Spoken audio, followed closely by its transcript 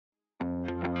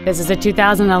This is a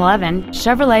 2011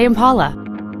 Chevrolet Impala.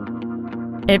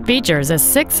 It features a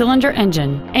 6-cylinder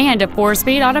engine and a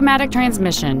 4-speed automatic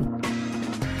transmission.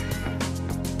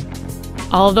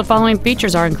 All of the following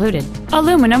features are included: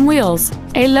 aluminum wheels,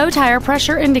 a low tire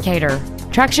pressure indicator,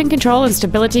 traction control and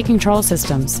stability control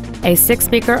systems, a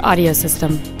 6-speaker audio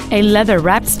system, a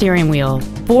leather-wrapped steering wheel,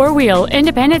 4-wheel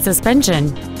independent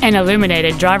suspension, an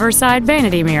illuminated driver's side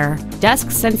vanity mirror,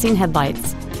 dusk sensing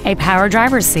headlights, a power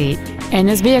driver's seat, and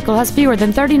this vehicle has fewer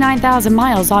than 39,000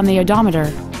 miles on the odometer.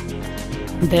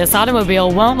 This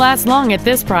automobile won't last long at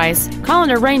this price. Call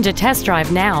and arrange a test drive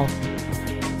now.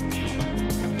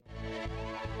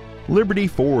 Liberty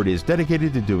Ford is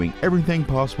dedicated to doing everything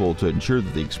possible to ensure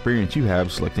that the experience you have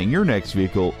selecting your next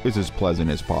vehicle is as pleasant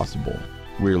as possible.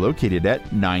 We're located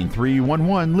at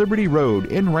 9311 Liberty Road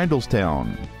in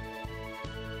Randallstown.